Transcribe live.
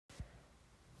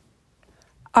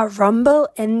A Rumble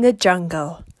in the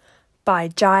Jungle by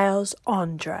Gilles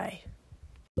André.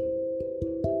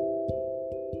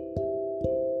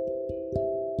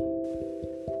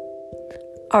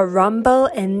 A Rumble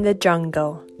in the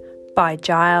Jungle by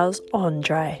Gilles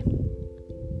André.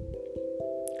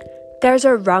 There's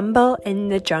a rumble in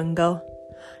the jungle.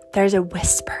 There's a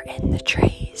whisper in the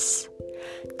trees.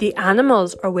 The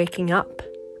animals are waking up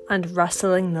and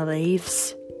rustling the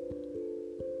leaves.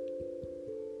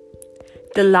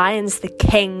 The lion's the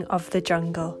king of the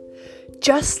jungle.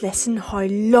 Just listen how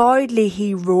loudly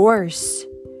he roars.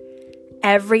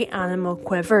 Every animal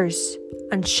quivers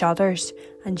and shudders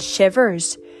and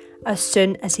shivers as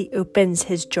soon as he opens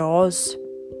his jaws.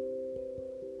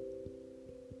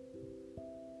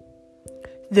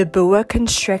 The boa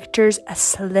constrictor's a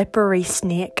slippery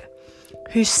snake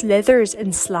who slithers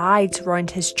and slides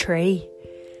round his tree,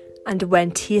 and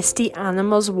when tasty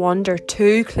animals wander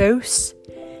too close,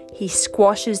 he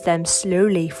squashes them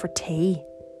slowly for tea.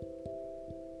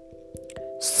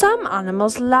 Some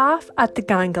animals laugh at the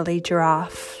gangly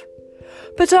giraffe,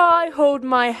 but I hold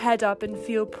my head up and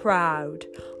feel proud.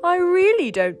 I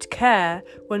really don't care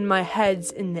when my head's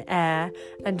in the air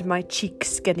and my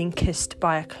cheek's getting kissed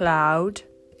by a cloud.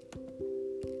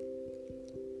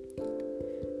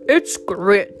 It's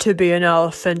great to be an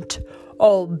elephant,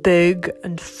 all big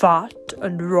and fat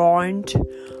and round,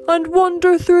 and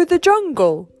wander through the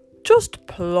jungle, just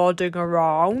plodding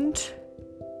around.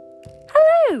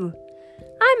 Hello,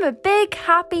 I'm a big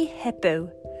happy hippo.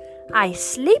 I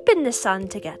sleep in the sun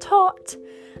to get hot,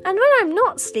 and when I'm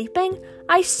not sleeping,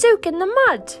 I soak in the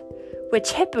mud,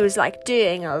 which hippos like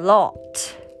doing a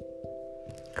lot.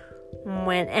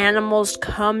 When animals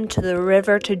come to the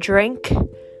river to drink,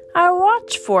 I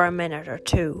watch for a minute or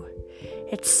two.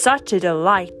 It's such a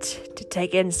delight to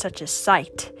take in such a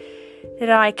sight that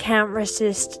I can't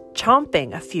resist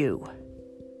chomping a few.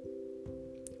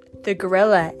 The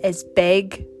gorilla is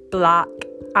big, black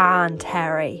and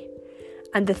hairy,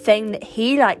 and the thing that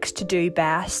he likes to do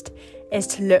best is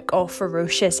to look all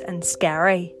ferocious and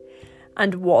scary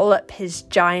and wallop his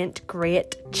giant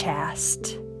great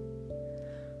chest.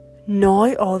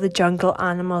 Now all the jungle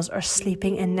animals are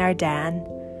sleeping in their den,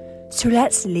 so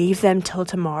let's leave them till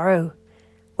tomorrow,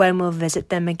 when we'll visit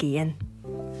them again.